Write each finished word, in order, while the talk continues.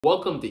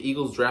Welcome to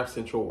Eagles Draft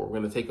Central, where we're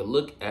going to take a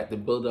look at the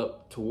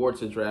build-up towards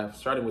the draft,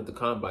 starting with the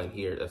combine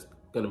here. That's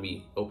going to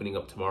be opening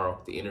up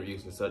tomorrow, the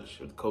interviews and such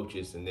with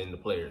coaches and then the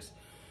players,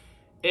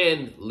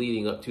 and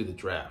leading up to the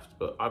draft.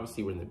 But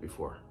obviously, we're in there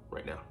before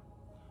right now.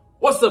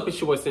 What's up?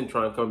 It's your boy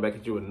Cintron coming back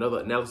at you with another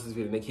analysis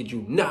video. And I kid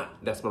you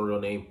not, that's my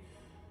real name.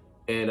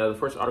 And the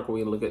first article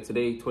we're going to look at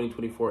today,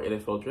 2024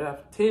 NFL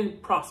Draft, 10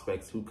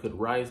 prospects who could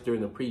rise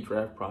during the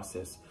pre-draft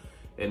process.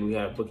 And we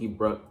have Bucky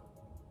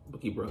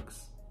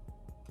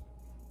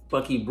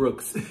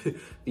Brooks,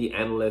 the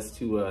analyst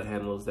who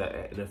handles that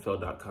at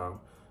NFL.com.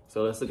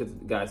 So let's look at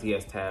the guys he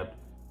has tabbed.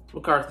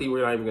 McCarthy,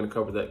 we're not even going to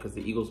cover that because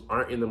the Eagles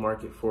aren't in the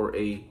market for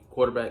a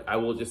quarterback. I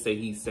will just say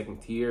he's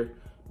second tier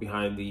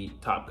behind the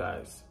top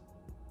guys.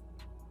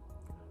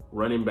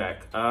 Running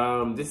back.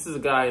 This is a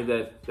guy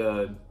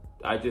that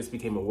I just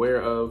became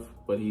aware of,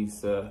 but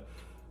he's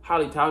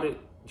highly touted.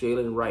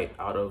 Jalen Wright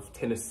out of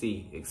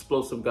Tennessee.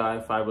 Explosive guy,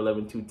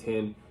 5'11",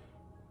 210.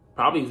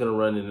 Probably he's going to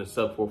run in the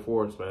sub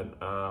 4.4s,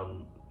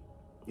 man.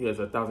 He has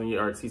a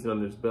 1,000-yard season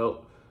under his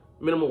belt.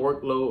 Minimal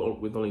workload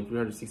with only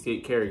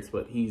 368 carries,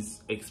 but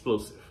he's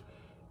explosive.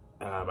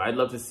 I'd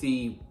love to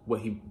see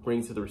what he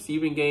brings to the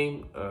receiving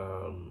game.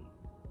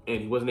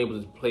 And he wasn't able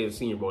to play the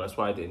Senior Bowl. That's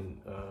why I didn't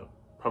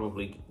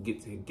probably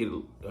get a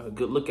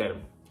good look at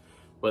him.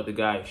 But the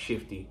guy is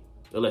shifty,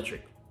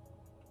 electric,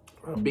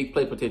 big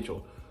play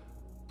potential.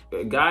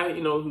 A guy,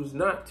 who's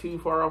not too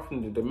far off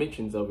from the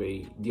dimensions of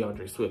a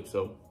DeAndre Swift.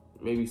 So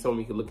maybe someone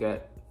we could look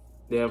at.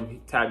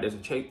 Damn, tagged as a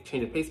change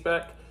of pace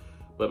back,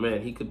 but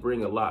man, he could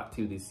bring a lot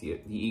to the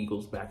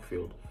Eagles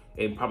backfield,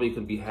 and probably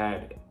could be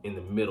had in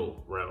the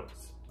middle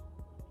rounds.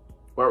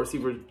 Wide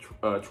receiver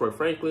Troy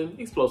Franklin,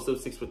 explosive,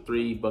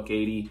 6'3",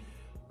 $180,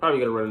 probably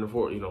gonna run in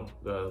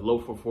the low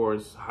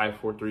 4.4s, high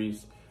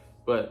 4.3s,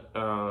 but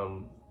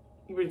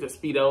he brings that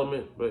speed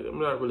element. But I'm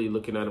not really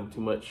looking at him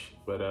too much.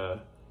 But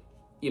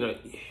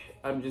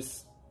I'm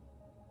just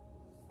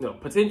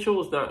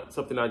potential is not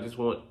something I just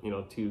want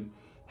to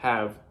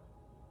have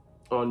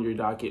on your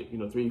docket,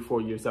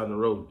 3-4 years down the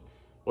road. I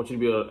want you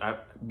to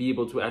be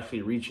able to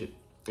actually reach it.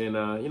 And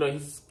he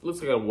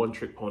looks like a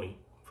one-trick pony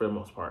for the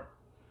most part.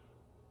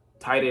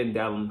 Tight end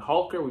Dallin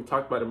Halker, we've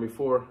talked about him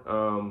before.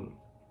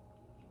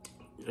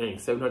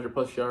 700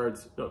 plus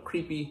yards,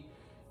 creepy.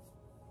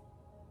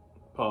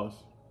 Pause.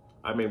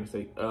 I made a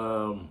mistake.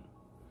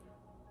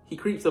 He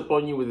creeps up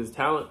on you with his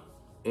talent,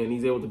 and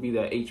he's able to be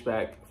that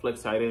H-back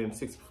flex tight end,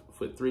 6'3",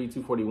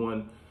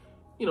 241.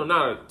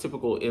 Not a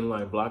typical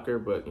inline blocker,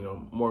 but,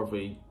 more of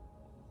a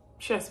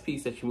chess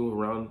piece that you move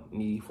around in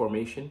the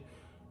formation.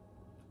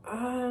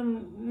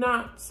 I'm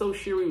not so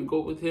sure we would go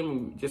with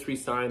him. We just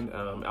re-signed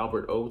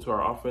Albert O to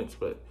our offense,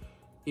 but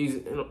he's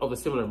of a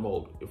similar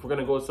mold. If we're going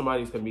to go with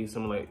somebody, it's going to be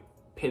someone like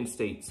Penn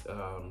State's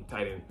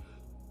tight end,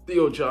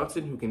 Theo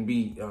Johnson, who can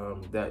be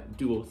that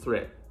dual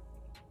threat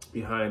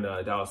behind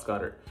Dallas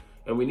Goedert.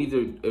 And we need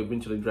to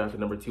eventually draft a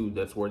number 2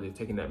 that's worthy of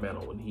taking that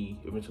mantle when he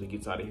eventually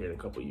gets out of here in a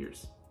couple of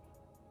years.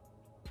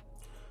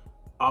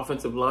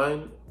 Offensive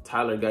line,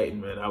 Tyler Guyton,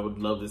 man. I would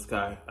love this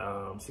guy.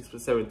 6'7",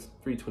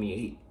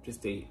 328,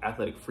 just a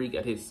athletic freak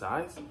at his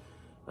size.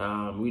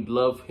 We'd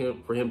love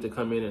for him to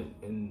come in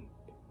and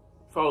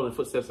follow the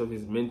footsteps of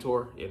his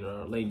mentor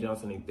in Lane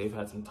Johnson. They've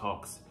had some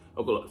talks,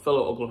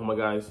 fellow Oklahoma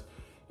guys,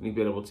 and he's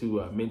been able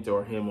to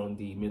mentor him on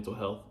the mental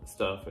health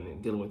stuff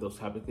and dealing with those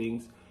type of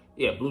things.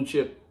 Yeah, blue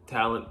chip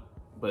talent,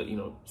 but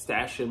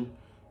stash him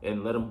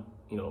and let him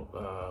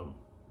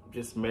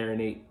just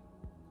marinate.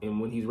 And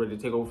when he's ready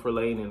to take over for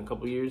Lane in a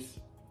couple of years,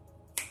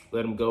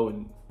 let him go,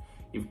 and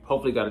you've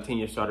hopefully got a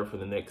 10-year starter for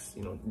the next,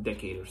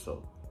 decade or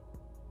so.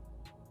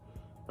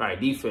 All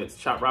right, defense.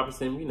 Chop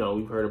Robinson,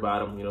 we've heard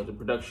about him. The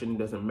production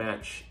doesn't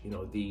match,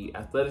 the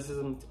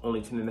athleticism,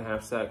 only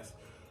 10.5 sacks.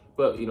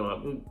 But,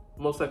 would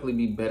most likely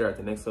be better at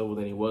the next level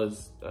than he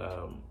was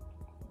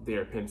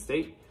there at Penn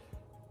State.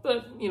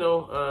 But, I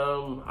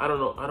don't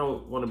know. I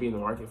don't want to be in the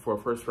market for a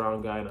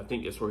first-round guy, and I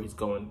think that's where he's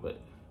going.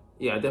 But,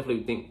 yeah, I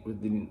definitely think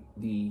with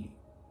the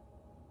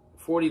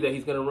 40 that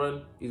he's going to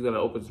run, he's going to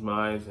open some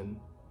eyes and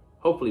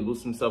hopefully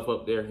boost himself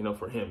up there,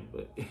 for him.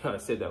 But I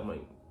said that, I'm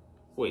like,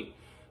 wait,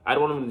 I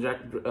don't want him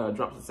to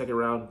drop the second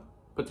round,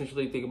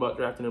 potentially think about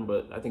drafting him,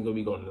 but I think he'll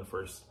be going in the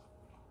first.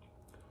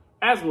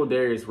 As will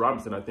Darius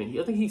Robinson, I think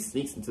he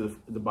sneaks into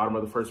the bottom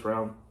of the first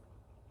round.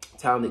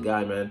 Talented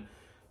guy, man.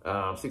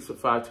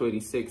 6'5",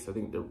 286. I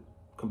think the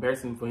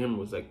comparison for him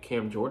was like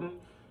Cam Jordan.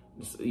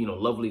 Just,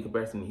 lovely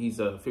comparison.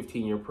 He's a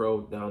 15-year pro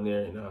down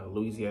there in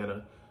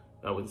Louisiana.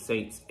 With the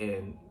Saints,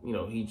 and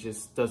he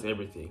just does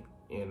everything.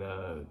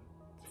 And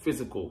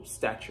physical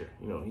stature,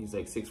 he's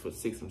like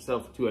 6'6"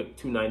 himself, at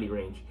 290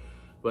 range,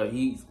 but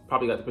he's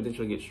probably got the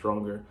potential to get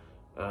stronger,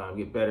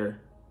 get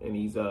better, and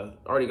he's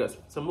already got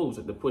some moves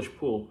at the push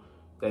pull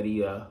that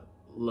he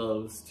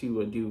loves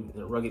to do.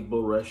 A rugged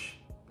bull rush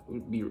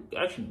would be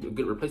actually a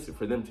good replacement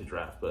for them to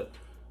draft, but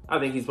I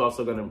think he's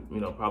also gonna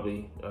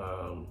probably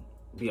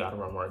be out of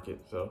our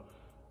market. So.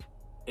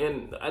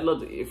 And I'd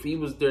love to, if he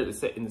was there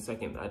in the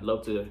second, I'd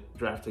love to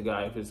draft a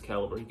guy of his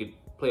caliber. He could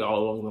play all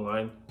along the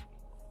line.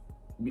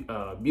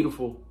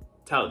 Beautiful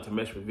talent to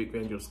mesh with Vic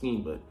Fangio's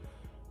scheme, but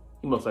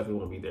he most likely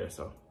won't be there.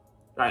 So, all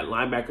right,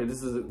 linebacker.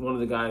 This is one of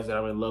the guys that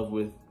I'm in love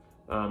with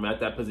at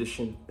that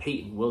position.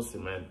 Peyton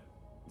Wilson, man,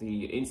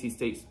 the NC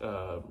State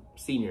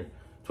senior,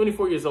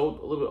 24 years old,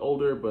 a little bit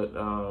older, but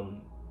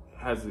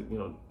has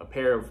a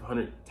pair of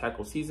 100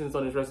 tackle seasons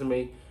on his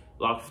resume.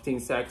 Logged 15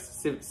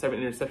 sacks, 7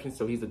 interceptions.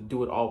 So he's a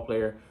do-it-all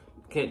player.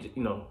 Can't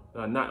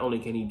not only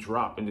can he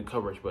drop into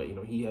coverage, but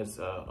he has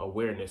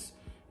awareness,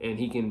 and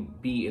he can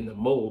be in the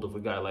mold of a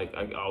guy like,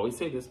 I always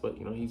say this, but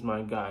he's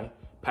my guy,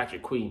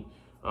 Patrick Queen,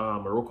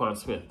 or Roquan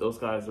Smith. Those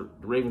guys, the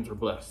Ravens were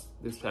blessed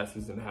this past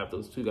season to have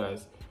those two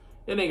guys,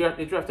 and they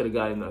drafted a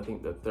guy in I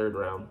think the 3rd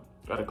round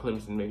out of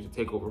Clemson, maybe to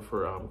take over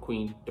for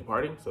Queen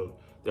departing. So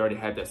they already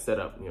had that set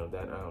up,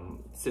 that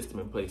system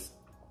in place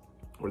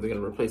where they're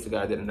going to replace the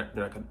guy that they're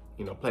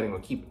not planning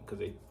on keeping, because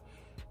they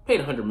paid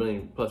 $100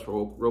 million plus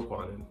for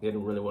Roquan, and they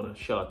didn't really want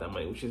to shell out that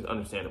money, which is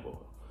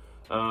understandable.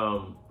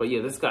 But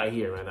yeah, this guy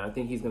here, man, I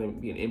think he's going to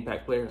be an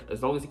impact player.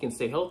 As long as he can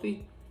stay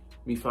healthy,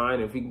 be fine.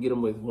 If we can get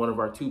him with one of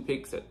our 2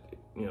 picks at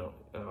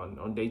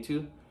on day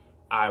 2,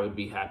 I would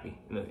be happy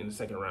in the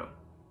 2nd round.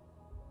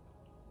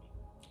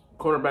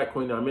 Cornerback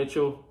Quinton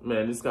Mitchell,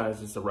 man, this guy is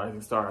just a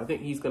rising star. I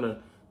think he's going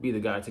to be the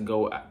guy to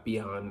go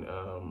beyond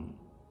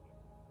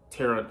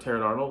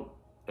Taron Arnold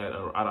out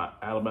of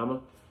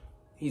Alabama.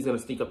 He's going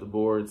to sneak up the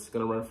boards,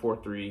 going to run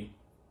 4.3,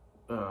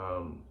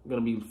 going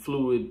to be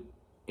fluid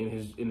in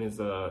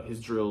his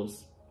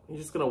drills. He's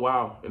just going to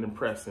wow and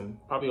impress, and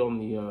probably on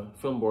the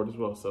film board as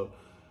well. So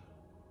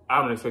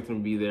I don't expect him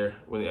to be there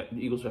when the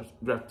Eagles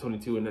draft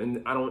 22,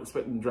 and I don't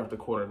expect them to draft a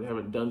corner. They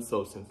haven't done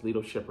so since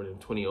Lito Shepherd in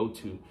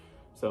 2002.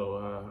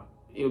 So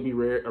it'll be a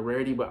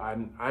rarity, but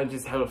I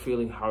just have a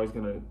feeling how he's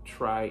going to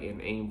try and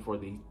aim for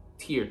the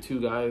tier 2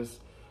 guys.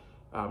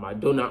 I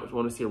do not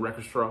want to see a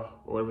Record Straw,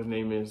 or whatever his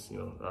name is,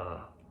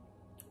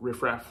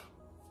 Riff Raff,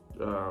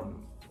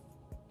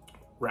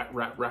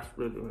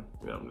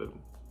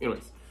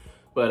 anyways.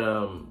 But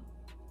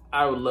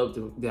I would love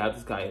to have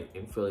this guy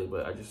in Philly,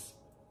 but I just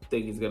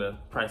think he's going to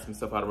price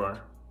himself out of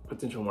our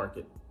potential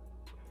market.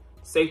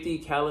 Safety,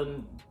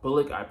 Callan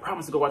Bullock. I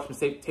promised to go watch some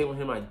safety tape on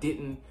him. I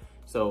didn't.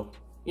 So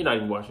you're not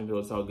even watching, so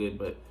it's all good.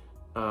 But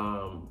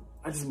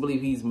I just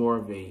believe he's more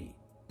of a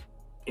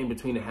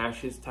in-between the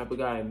hashes type of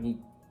guy, and he's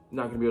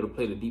not going to be able to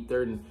play the deep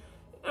third. And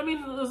I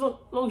mean, as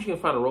long as you can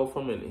find a role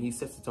for him and he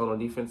sets the tone on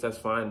defense, that's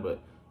fine.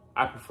 But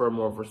I prefer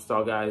more of a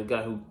versatile guy, a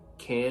guy who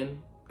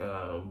can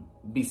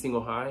be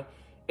single high.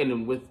 And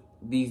then with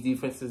these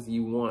defenses,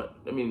 you want,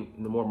 I mean,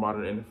 in the more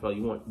modern NFL,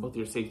 you want both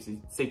your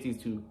safeties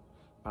to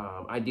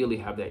ideally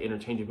have that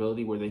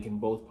interchangeability where they can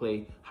both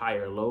play high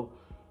or low.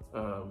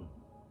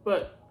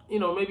 But,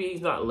 maybe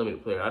he's not a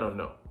limited player. I don't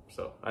know.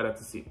 So I'd have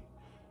to see.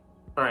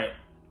 All right.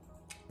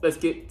 Let's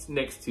get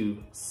next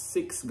to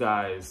 6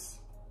 guys,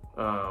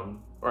 or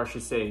I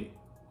should say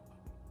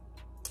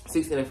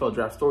 6 NFL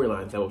draft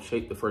storylines that will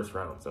shape the first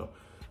round. So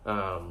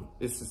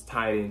this is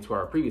tied into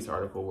our previous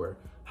article where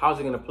how's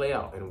it going to play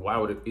out and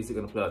why is it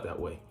going to play out that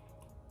way?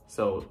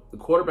 So the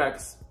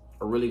quarterbacks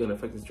are really going to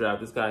affect this draft.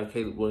 This guy,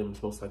 Caleb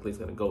Williams, most likely is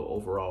going to go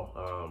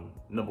overall,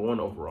 #1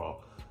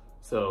 overall.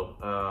 So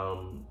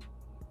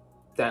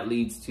that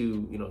leads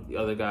to, the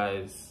other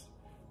guys,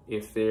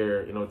 if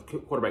they're,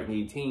 quarterback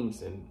needy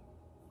teams, and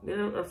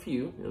there are a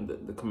few,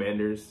 the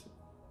Commanders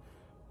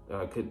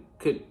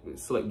could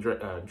select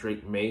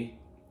Drake May,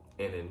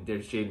 and then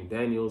there's Jaden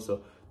Daniels.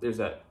 So there's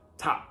that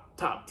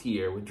top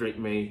tier with Drake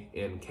May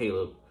and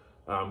Caleb.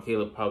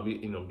 Caleb probably,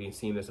 being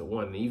seen as a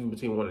 1, and even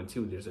between 1 and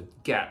 2, there's a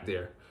gap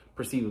there,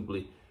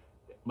 perceivably.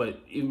 But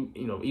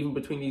even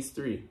between these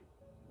 3,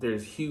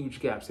 there's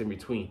huge gaps in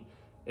between.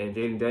 And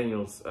Jaden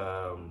Daniels,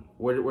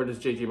 where does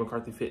J.J.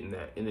 McCarthy fit in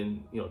that? And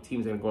then,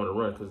 teams are going to go on a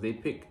run because they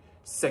pick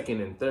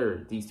 2nd and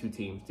 3rd, these 2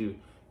 teams do.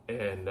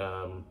 And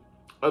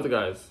other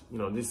guys,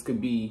 this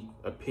could be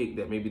a pick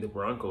that maybe the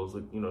Broncos,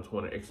 to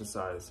want to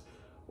exercise,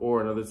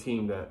 or another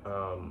team that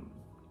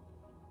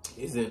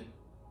isn't,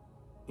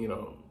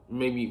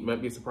 maybe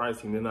might be a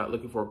surprise team. They're not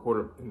looking for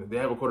a they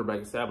have a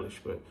quarterback established,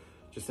 but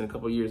just in a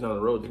couple of years down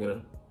the road, they're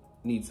going to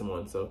need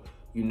someone. So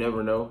you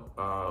never know.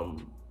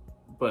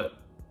 But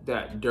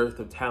that dearth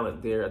of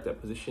talent there at that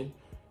position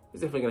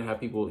is definitely going to have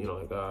people,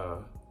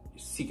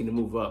 seeking to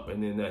move up,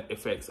 and then that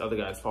affects other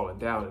guys falling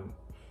down. And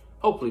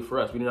hopefully for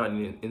us, we're not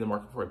in the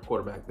market for a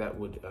quarterback that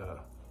would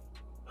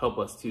help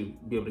us to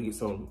be able to get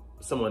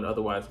someone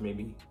otherwise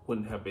maybe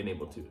wouldn't have been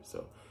able to.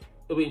 So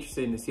it'll be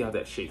interesting to see how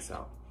that shakes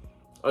out.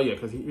 Oh yeah,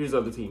 because here's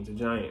other teams: the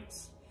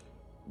Giants,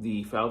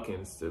 the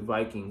Falcons, the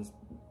Vikings,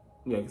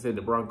 like I said,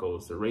 the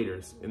Broncos, the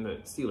Raiders, and the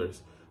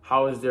Steelers.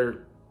 How is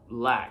their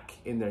lack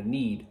and their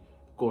need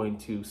going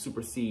to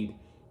supersede?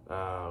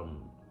 I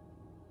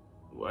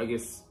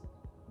guess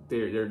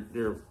their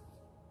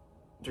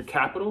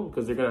capital,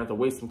 because they're gonna have to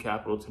waste some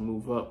capital to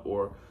move up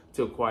or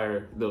to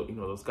acquire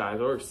those guys,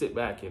 or sit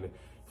back and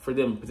for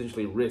them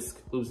potentially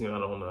risk losing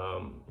out on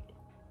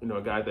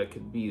a guy that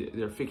could be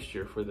their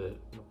fixture for the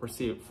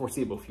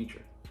foreseeable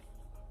future.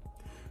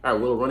 All right,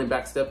 will a running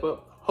back step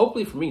up?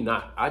 Hopefully for me,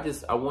 not. I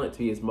want it to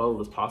be as muddled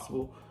as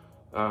possible.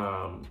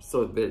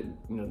 So there,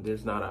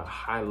 there's not a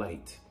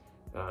highlight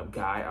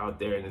guy out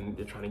there, and then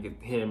they're trying to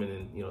get him,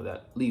 and then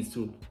that leads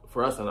to,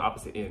 for us on the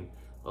opposite end,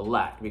 a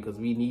lack, because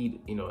we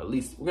need at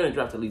least, we're gonna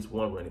draft at least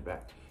one running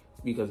back,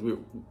 because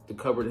the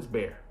cupboard is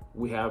bare.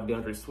 We have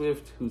DeAndre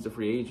Swift, who's a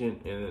free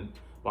agent, and then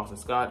Boston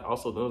Scott.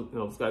 Also,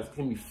 those guys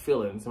can be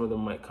filling. Some of them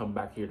might come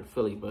back here to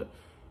Philly, but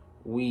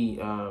we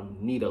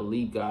need a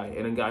lead guy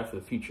and a guy for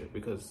the future,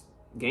 because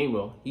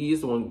Gainwell, he is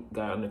the one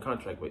guy under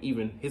contract, but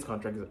even his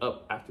contract is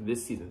up after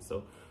this season,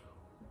 so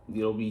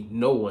there'll be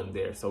no one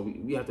there. So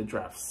we have to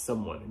draft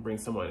someone and bring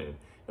someone in.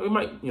 And we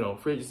might,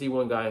 free agency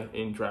one guy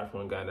and draft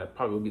one guy. That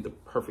probably would be the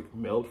perfect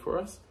meld for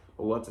us,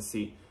 but we'll have to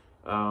see.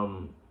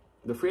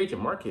 The free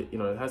agent market,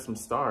 it has some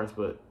stars,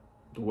 but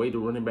the way the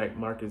running back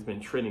market has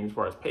been trending as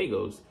far as pay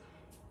goes,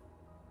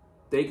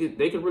 they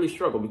could really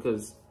struggle,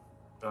 because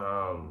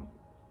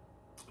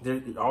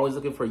they're always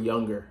looking for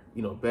younger,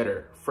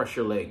 better,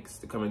 fresher legs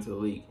to come into the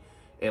league.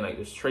 And like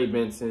there's Trey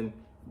Benson,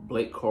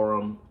 Blake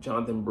Corum,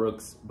 Jonathan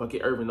Brooks,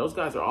 Bucket Irvin. Those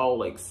guys are all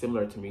like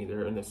similar to me.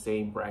 They're in the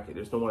same bracket.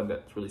 There's no one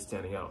that's really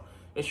standing out.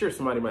 And sure,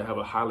 somebody might have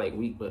a highlight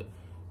week, but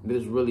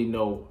there's really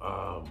no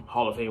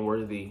Hall of Fame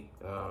worthy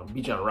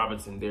Bijan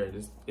Robinson there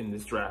in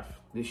this draft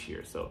this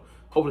year. So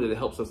hopefully that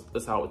helps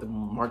us out with the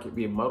market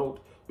being muddled.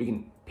 We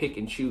can pick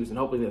and choose, and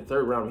hopefully in the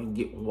third round we can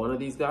get one of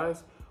these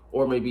guys,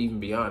 or maybe even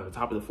beyond the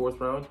top of the fourth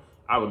round.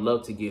 I would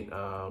love to get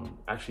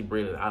actually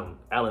Braylon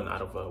Allen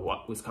out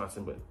of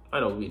Wisconsin, but I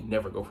know we'd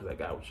never go for that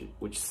guy,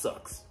 which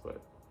sucks.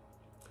 But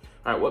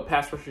all right, what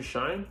pass rushers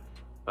shine?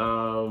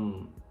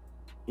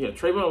 Yeah,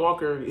 Trayvon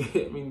Walker.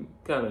 I mean,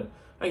 kind of.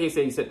 I can't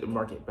say he set the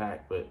market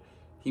back, but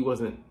he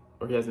wasn't,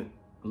 or he hasn't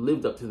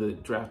lived up to the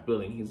draft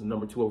billing. He's the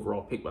number 2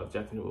 overall pick by the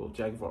Jacksonville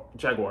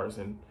Jaguars,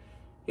 and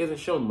he hasn't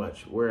shown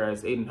much.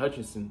 Whereas Aiden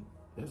Hutchinson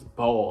has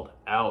balled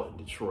out in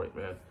Detroit,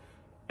 man.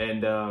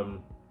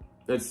 And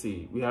let's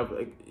see, we have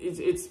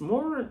it's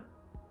more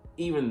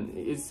even.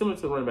 It's similar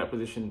to the running back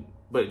position,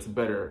 but it's a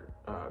better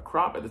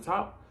crop at the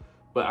top.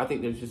 But I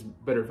think there's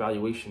just better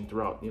valuation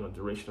throughout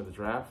duration of the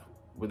draft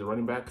with the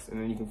running backs,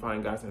 and then you can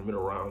find guys in the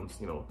middle rounds,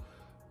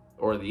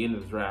 or at the end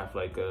of the draft,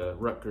 like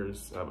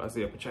Rutgers,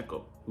 Isaiah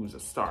Pacheco, who's a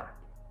star.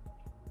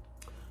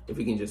 If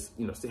he can just,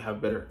 still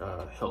have better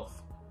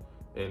health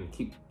and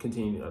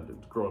continue to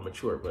grow and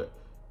mature. But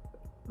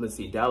let's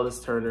see, Dallas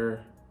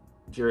Turner,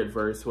 Jared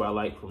Verse, who I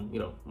like from,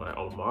 my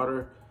alma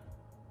mater,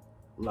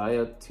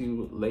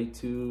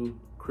 Laitu,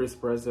 Chris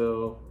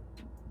Brezel,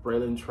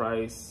 Braylon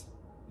Trice,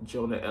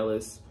 Jonah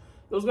Ellis.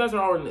 Those guys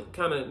are all in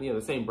kind of,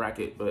 the same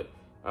bracket, but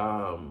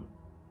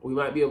we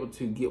might be able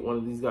to get one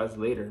of these guys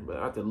later, but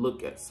I have to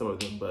look at some of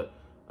them. But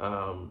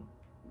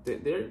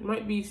there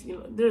might be,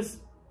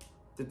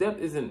 the depth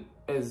isn't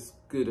as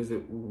good as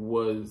it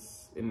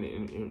was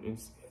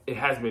it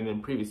has been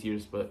in previous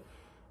years, but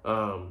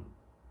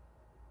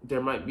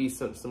there might be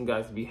some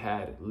guys to be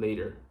had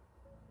later.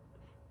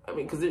 I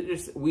mean,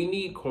 because we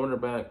need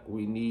cornerback,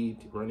 we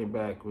need running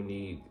back, we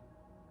need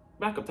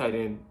backup tight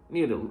end,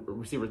 need a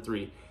receiver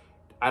 3.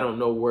 I don't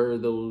know where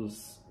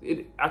those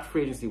after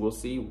free agency. We'll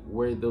see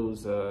where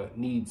those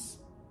needs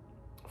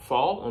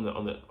fall on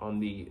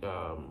the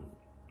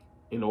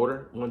in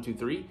order 1, 2,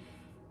 3.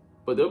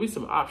 But there'll be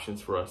some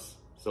options for us,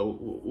 so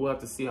we'll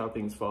have to see how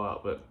things fall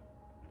out. But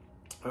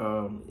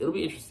it'll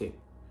be interesting.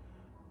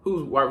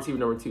 Who's wide receiver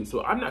number 2?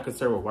 So I'm not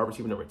concerned with wide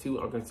receiver number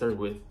 2. I'm concerned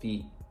with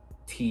the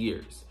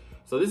tiers.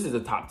 So this is the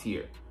top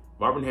tier.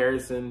 Marvin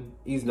Harrison,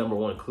 he's number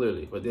 1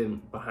 clearly, but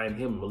then behind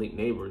him, Malik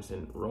Neighbors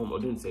and Rome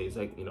Odunze is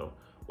like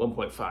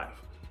 1.5.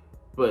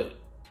 But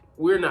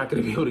we're not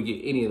going to be able to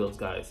get any of those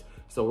guys.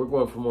 So we're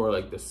going for more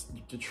like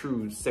the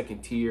true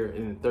second tier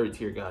and then third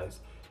tier guys.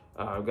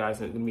 Guys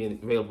that are going to be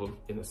available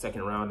in the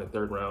second round and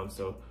third round.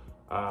 So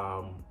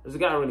there's a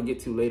guy we're going to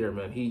get to later,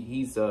 man.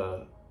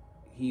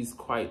 He's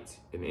quite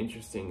an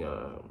interesting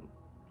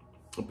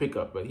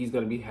pickup, but he's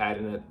going to be had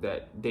in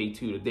that day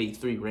 2 to day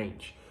 3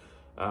 range.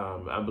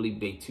 I believe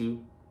day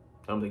 2.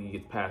 I don't think he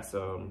gets past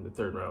the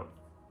third round.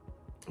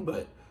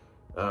 But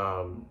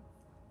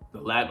the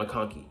Lad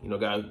McConkey,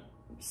 guy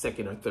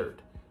second or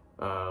third,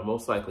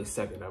 most likely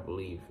second, I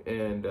believe.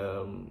 And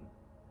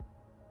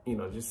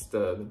just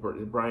the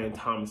Brian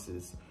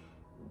Thomases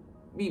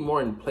be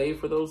more in play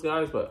for those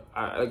guys. But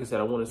like I said,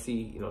 I want to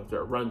see if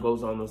their run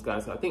goes on those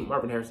guys. So I think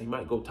Marvin Harrison, he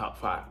might go top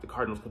 5. The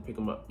Cardinals can pick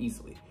him up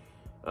easily.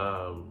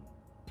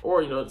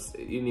 Or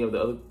any of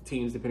the other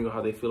teams, depending on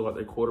how they feel about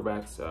their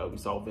quarterbacks. We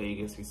saw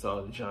Vegas, we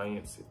saw the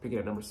Giants picking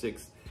at number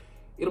 6.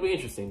 It'll be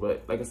interesting,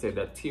 but like I said,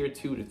 that tier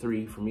 2 to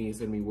 3 for me is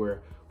going to be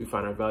where we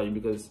find our value,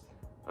 because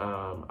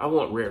I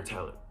want rare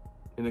talent.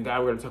 And the guy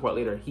we're going to talk about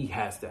later, he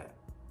has that.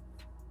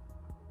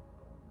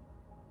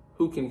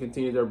 Who can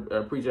continue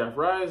their pre-draft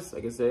rise?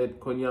 Like I said,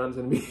 Quinion's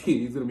going to be,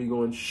 he's going to be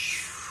going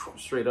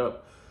straight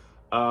up.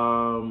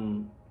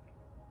 Roman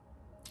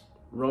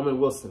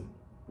Wilson,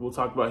 we'll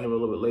talk about him a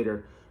little bit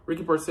later.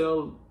 Ricky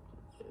Purcell,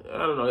 I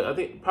don't know. I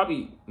think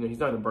probably, he's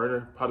not a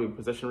burner, probably a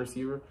possession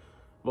receiver,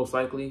 most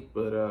likely,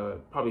 but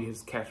probably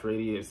his catch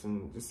radius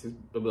and just his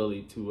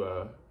ability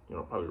to,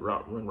 probably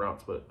run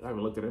routes. But I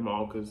haven't looked at him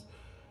all because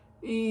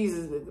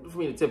he's, for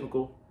me, the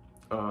typical.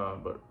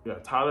 But yeah,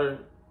 Tyler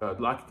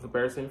Lockett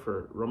comparison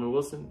for Roman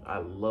Wilson, I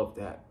love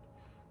that.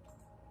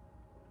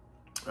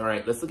 All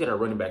right, let's look at our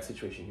running back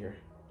situation here.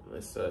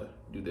 Let's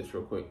do this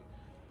real quick.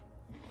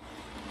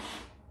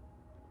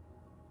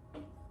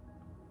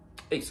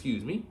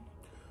 Excuse me.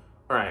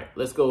 All right,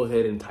 let's go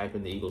ahead and type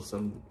in the Eagles.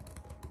 I'm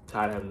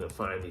tired of having to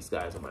find these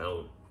guys on my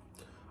own.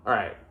 All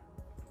right.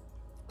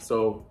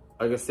 So,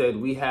 like I said,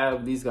 we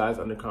have these guys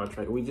under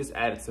contract. We just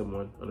added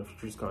someone on a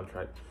futures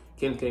contract.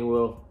 Ken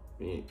Gainwell,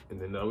 and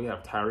then we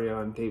have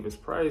Tyrion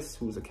Davis-Price,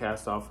 who's a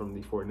cast-off from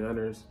the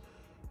 49ers.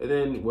 And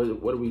then what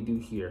do we do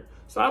here?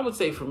 So I would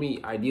say for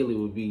me, ideally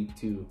would be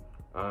to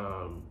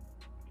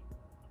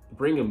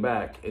bring him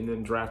back and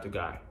then draft a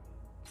guy.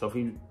 So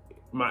if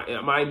my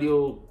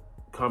ideal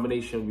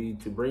combination would be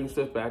to bring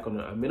Swift back on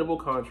a minimal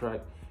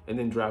contract and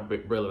then draft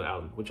Braylon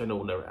Allen, which I know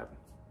will never happen.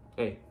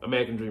 Hey,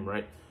 American dream,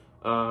 right?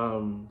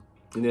 And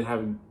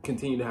then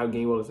continue to have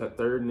Gainwell as at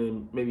third, and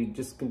then maybe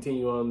just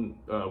continue on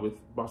with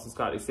Boston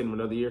Scott, extend him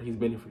another year. He's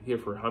been here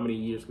for how many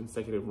years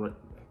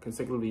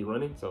consecutively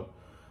running? So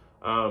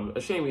a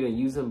shame we didn't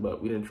use him,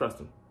 but we didn't trust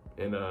him,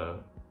 and I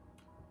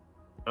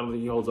don't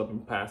think he holds up in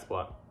pass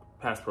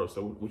pro,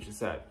 so which is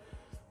sad.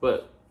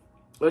 But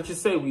let's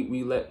just say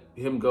we let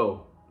him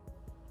go.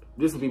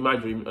 This would be my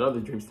dream, another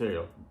dream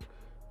scenario.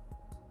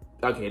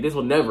 Okay, this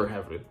will never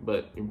happen,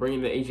 but in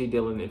bringing the AJ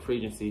Dillon in free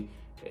agency,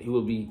 he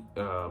will be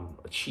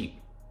cheap,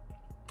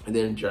 and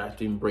then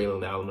drafting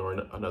Braylon Allen or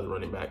another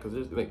running back,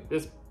 because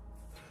there's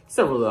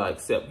several that I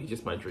accept. He's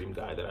just my dream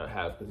guy that I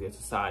have because he has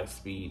the size,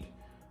 speed,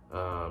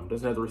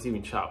 doesn't have the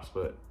receiving chops,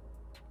 but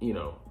you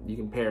know, you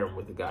can pair him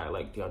with a guy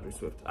like DeAndre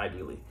Swift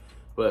ideally.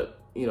 But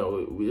you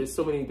know, there's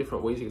so many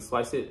different ways you can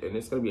slice it, and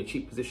it's going to be a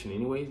cheap position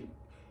anyways.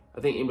 I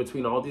think in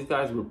between all these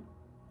guys,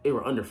 they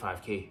were under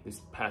 5K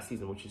this past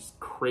season, which is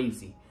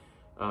crazy.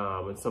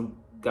 And some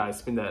guys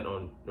spend that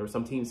on, or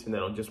some teams spend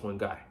that on just one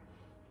guy.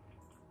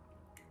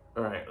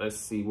 All right, let's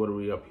see. What are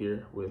we up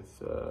here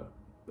with?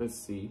 Let's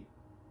see.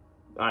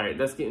 All right,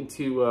 let's get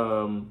into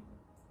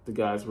the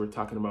guys we were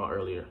talking about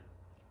earlier.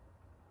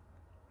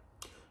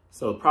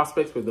 So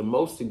prospects with the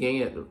most to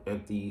gain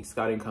at the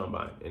scouting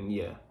combine. And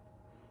yeah,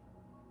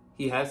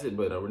 he has it,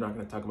 but we're not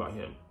going to talk about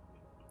him.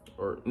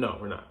 Or no,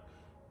 we're not.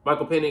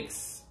 Michael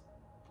Penix,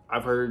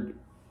 I've heard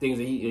things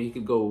that he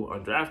could go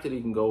undrafted.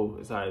 He can go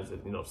as high as,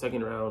 you know,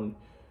 second round,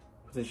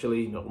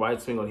 potentially, you know,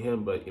 wide swing on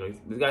him. But, you know,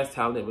 the guy's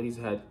talented, but he's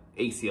had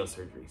ACL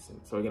surgeries. And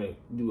so we're going to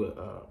do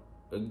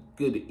a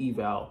good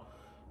eval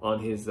on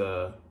his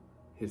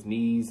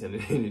knees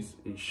and his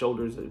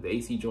shoulders, the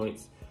AC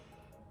joints.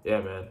 Yeah,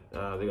 man,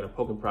 they're going to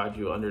poke and prod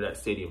you under that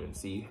stadium and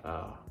see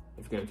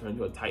if you're going to turn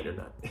into a Titan or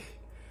not.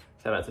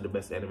 Shout out to the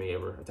best anime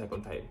ever, Attack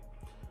on Titan.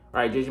 All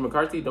right, JJ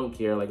McCarthy, don't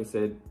care. Like I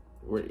said,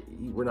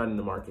 we're not in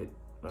the market.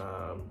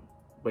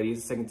 But he's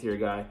a second-tier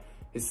guy.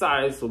 His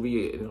size will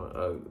be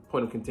a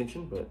point of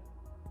contention, but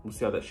we'll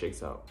see how that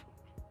shakes out.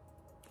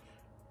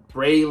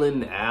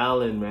 Braylon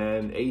Allen,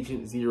 man,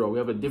 Agent Zero. We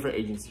have a different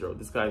Agent Zero.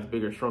 This guy's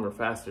bigger, stronger,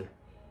 faster,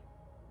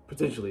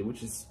 potentially,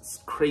 which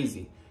is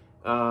crazy.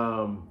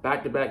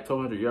 Back-to-back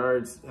 1,200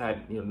 yards,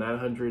 had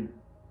 900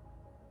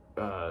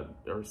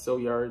 or so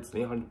yards,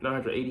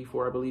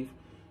 984, I believe,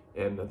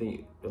 and I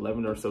think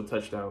 11 or so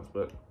touchdowns.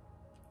 But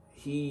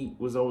he's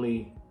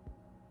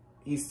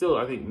still,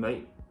 I think,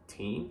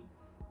 19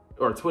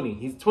 or 20.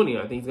 He's 20.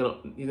 I think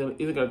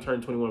he's gonna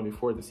turn 21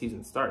 before the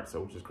season starts.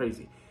 So, which is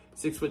crazy.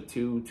 6'2",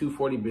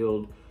 240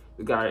 build.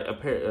 The guy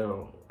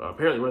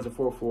apparently runs a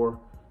 4.4,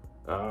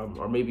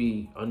 or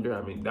maybe under.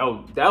 I mean,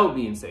 that would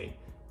be insane.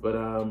 But a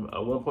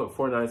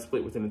 1.49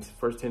 split within the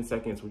first 10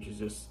 seconds, which is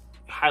just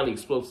highly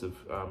explosive.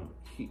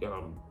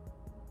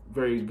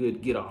 Very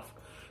good get off.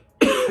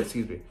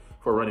 Excuse me,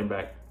 for a running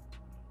back.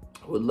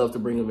 Would love to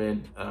bring him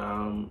in.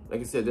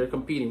 Like I said, they're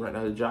competing right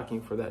now. They're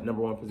jockeying for that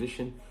 #1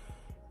 position.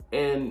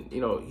 And,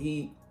 you know,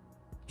 he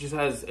just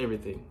has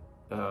everything.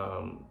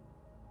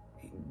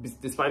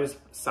 Despite his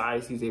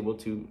size, he's able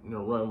to,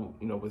 run,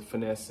 with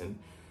finesse and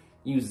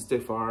use a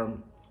stiff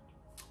arm.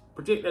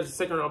 Project as a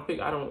second-round pick,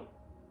 I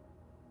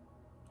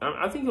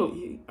think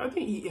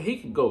he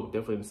could go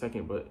definitely in the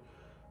second, but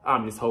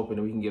I'm just hoping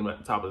that we can get him at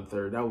the top of the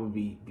third. That would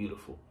be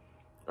beautiful.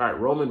 All right,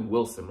 Roman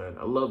Wilson, man.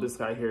 I love this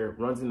guy here.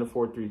 Runs in the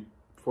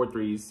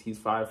 4.3s. He's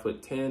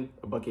 5'10",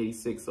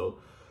 $186. So,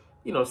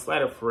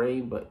 slight of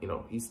frame, but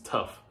he's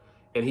tough,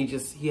 and he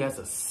has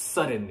a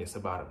suddenness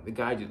about him. The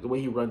guy, the way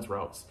he runs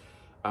routes,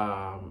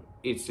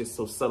 it's just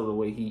so subtle the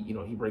way he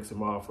breaks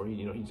them off, or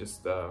he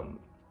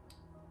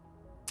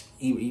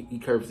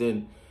curves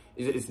in.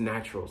 It's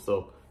natural.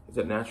 So it's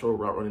a natural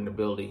route running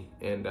ability,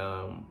 and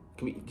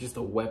can be just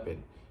a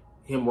weapon.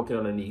 Him working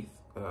underneath,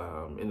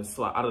 in the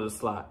slot, out of the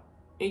slot.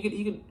 And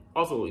he could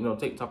also,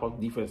 take the top off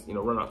the defense,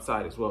 run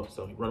outside as well.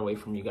 So he run away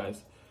from you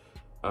guys,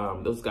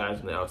 those guys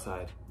on the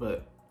outside.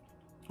 But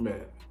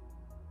man,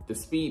 the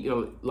speed,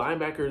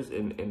 linebackers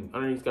and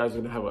underneath guys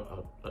are gonna have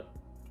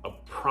a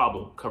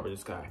problem covering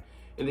this guy.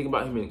 And think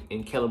about him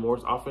in Kellen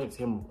Moore's offense,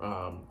 him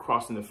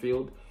crossing the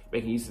field,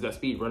 making use of that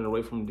speed, running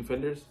away from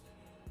defenders.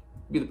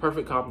 be the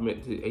perfect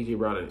complement to AJ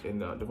Brown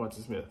and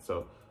Devonta Smith.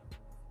 So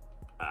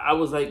I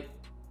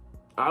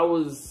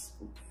was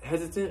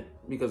hesitant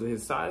because of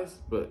his size,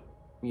 but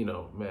you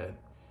know, man,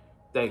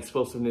 that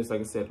explosiveness,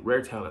 like I said,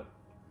 rare talent.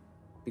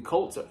 The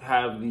Colts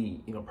have the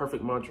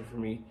perfect mantra for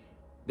me.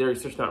 They're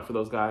searching out for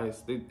those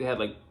guys. They had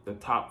like the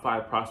top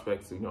 5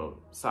 prospects,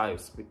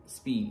 size,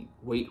 speed,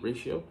 weight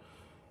ratio.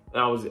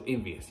 And I was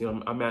envious.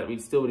 I'm mad. We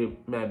still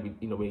mad. We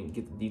didn't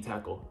get the D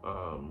tackle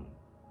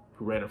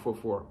who ran a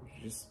 4.4, which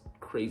is just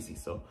crazy.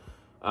 So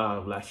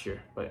last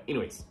year, but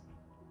anyways.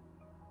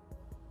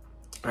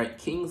 All right,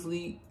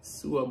 Kingsley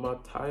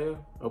Suamataya.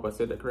 I hope I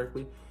said that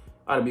correctly.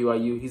 Out of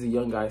BYU, he's a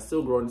young guy,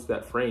 still growing into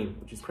that frame,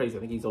 which is crazy. I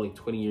think he's only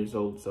 20 years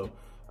old. So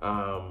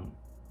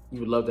you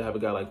would love to have a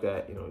guy like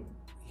that.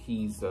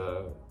 He's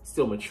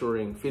still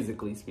maturing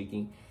physically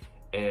speaking,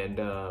 and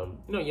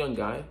young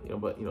guy,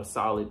 but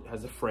solid,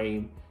 has a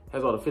frame,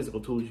 has all the physical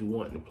tools you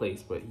want in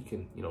place. But he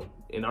can,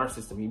 in our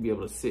system, he'd be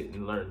able to sit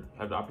and learn,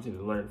 have the opportunity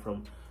to learn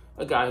from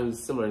a guy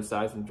who's similar in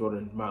size to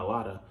Jordan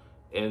Mailata,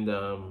 and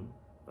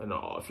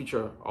a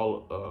future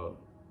Hall of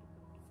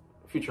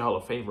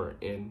Famer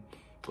in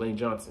Lane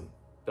Johnson.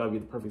 That would be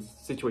the perfect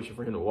situation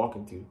for him to walk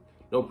into.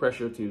 No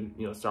pressure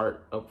to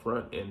start up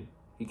front, and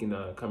he can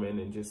come in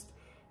and just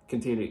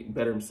continue to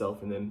better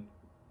himself, and then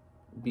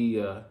be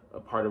a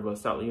part of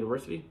Southland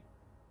University.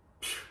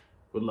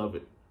 Would love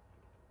it.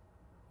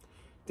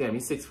 Damn,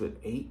 he's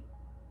 6'8".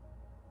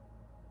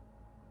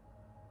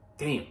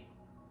 Damn.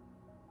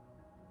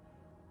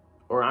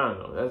 Or I don't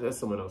know. That's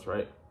someone else,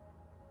 right?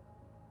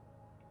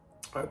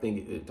 I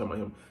think talking about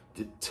him.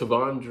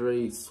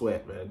 Tavondre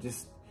Sweat, man.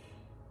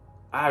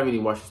 I haven't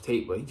even watched his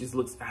tape, but he just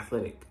looks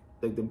athletic.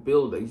 Like the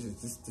build, he's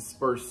just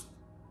dispersed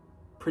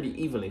pretty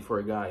evenly for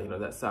a guy,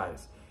 that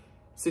size.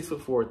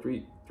 6'4",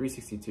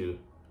 362.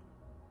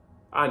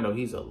 I know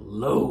he's a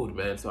load,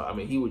 man. So I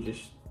mean, he would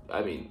just,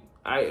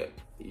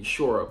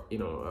 shore up,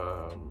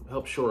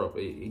 help shore up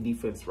a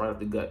defense right up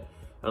the gut.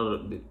 I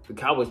don't know. The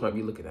Cowboys might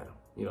be looking at him,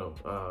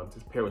 to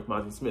pair with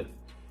Monty Smith.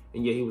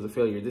 And yeah, he was a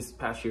failure this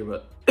past year,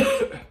 but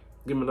give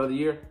him another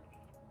year,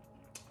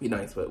 be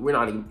nice. But we're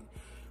not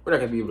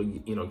gonna be able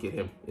to, get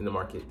him in the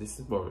market. This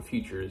is more of a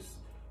futures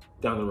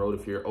down the road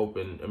if you're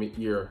open.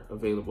 You're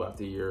available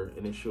after your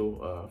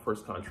initial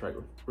first contract,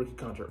 rookie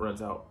contract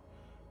runs out.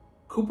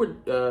 Cooper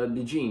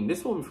DeJean,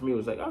 this one for me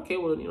was like, okay,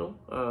 well,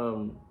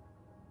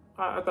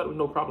 I thought it was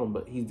no problem,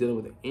 but he's dealing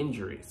with an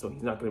injury, so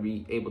he's not going to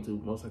be able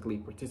to most likely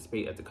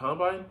participate at the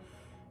combine,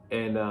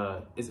 and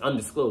it's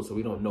undisclosed, so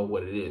we don't know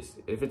what it is.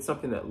 If it's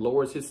something that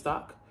lowers his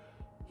stock,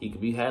 he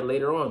could be had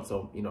later on.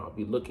 So I'll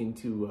be looking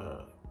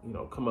to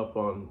come up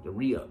on the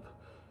re-up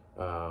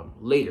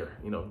later.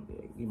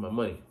 Give my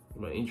money,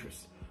 give my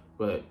interest.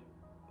 But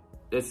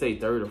let's say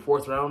 3rd or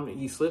 4th round,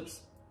 he slips,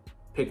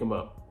 pick him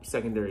up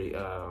secondary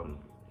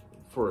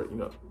for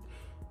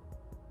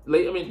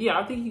late.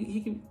 I think he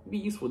can be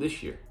useful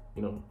this year.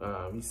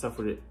 He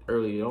suffered it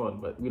early on,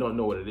 but we don't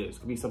know what it is. It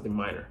could be something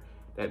minor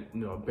that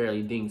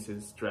barely dings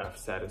his draft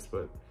status.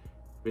 But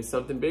if it's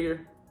something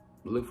bigger,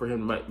 look for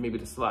him maybe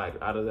to slide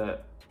out of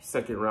that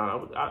 2nd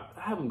round. I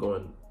have him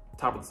going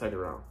top of the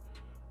 2nd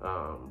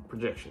round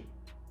projection.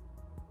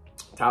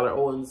 Tyler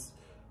Owens,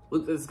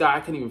 look, this guy, I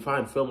couldn't even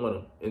find film on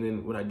him, and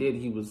then when I did,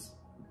 he was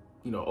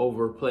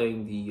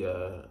overplaying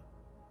I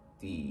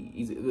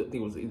think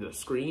it was either a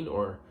screen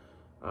or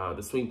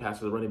the swing pass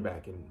to the running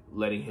back and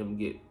letting him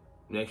get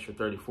an extra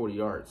 30, 40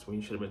 yards when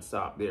he should have been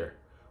stopped there,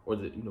 or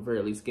the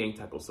very least gang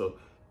tackle. So,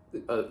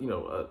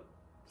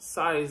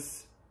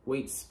 size,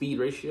 weight, speed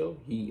ratio.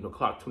 He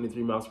clocked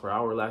 23 miles per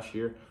hour last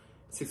year,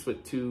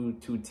 6'2",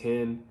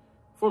 210.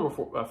 Former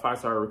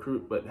 5-star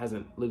recruit, but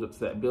hasn't lived up to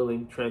that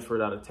billing.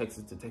 Transferred out of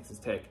Texas to Texas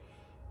Tech.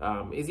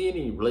 Is he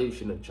any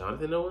relation to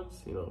Jonathan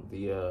Owens?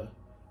 The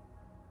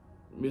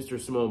Mr.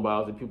 Simone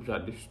Biles, and people try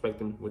to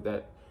disrespect him with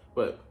that.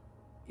 But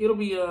it'll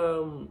be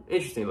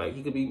interesting. Like,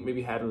 he could be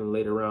maybe had in the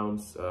later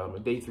rounds, a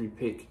day 3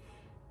 pick.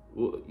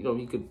 Well,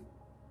 he could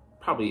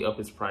probably up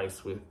his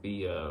price with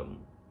the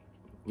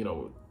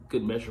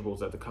good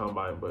measurables at the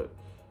combine, but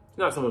he's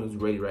not someone who's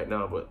ready right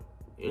now. But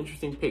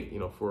interesting pick,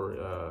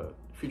 for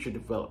future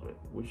development,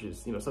 which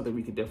is something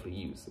we could definitely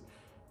use.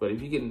 But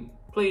if you can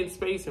play in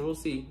space, and we'll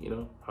see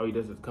how he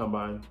does at the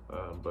combine.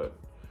 But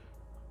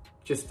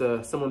just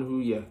someone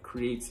who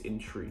creates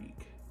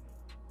intrigue.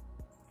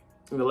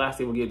 And the last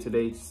thing we'll get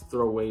today, just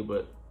throw away,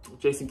 but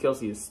Jason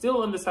Kelce is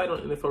still undecided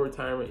on NFL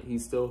retirement.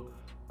 He's still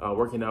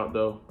working out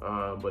though,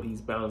 but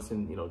he's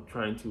balancing,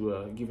 trying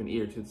to give an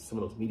ear to some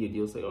of those media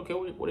deals. Like, okay,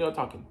 what are y'all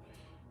talking?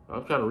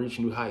 I'm trying to reach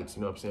new heights,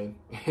 you know what I'm saying,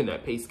 in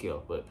that pay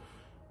scale. But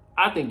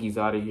I think he's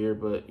out of here.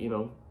 But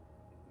the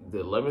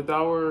 11th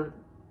hour,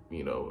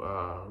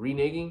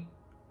 reneging,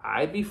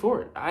 I'd be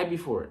for it.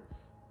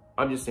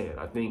 I'm just saying,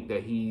 I think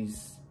that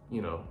he's,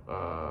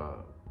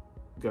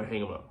 gonna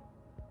hang him up.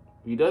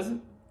 If he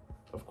doesn't,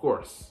 of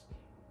course,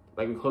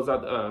 like we'll close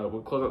out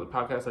the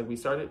podcast like we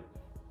started,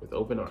 with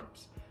open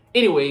arms.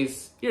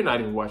 Anyways, you're not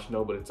even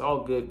watching, but it's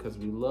all good because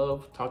we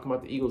love talking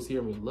about the Eagles here,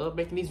 and we love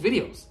making these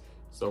videos.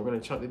 So we're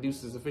gonna chunk the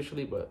deuces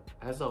officially, but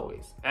as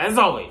always,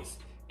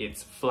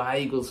 It's Fly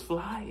Eagles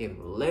Fly, and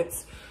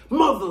let's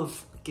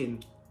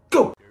motherfucking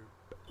go.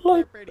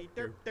 Like,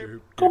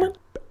 comment,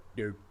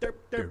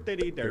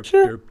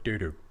 share,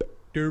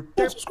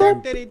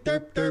 subscribe if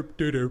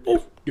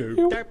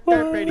you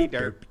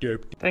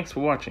Thanks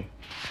for watching.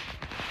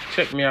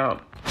 Check me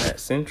out at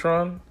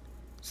Cintron,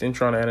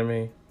 Cintron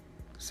Anime,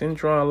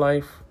 Cintron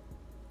Life,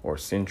 or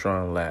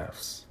Cintron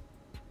Laughs,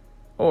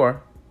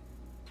 or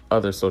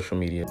other social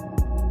media.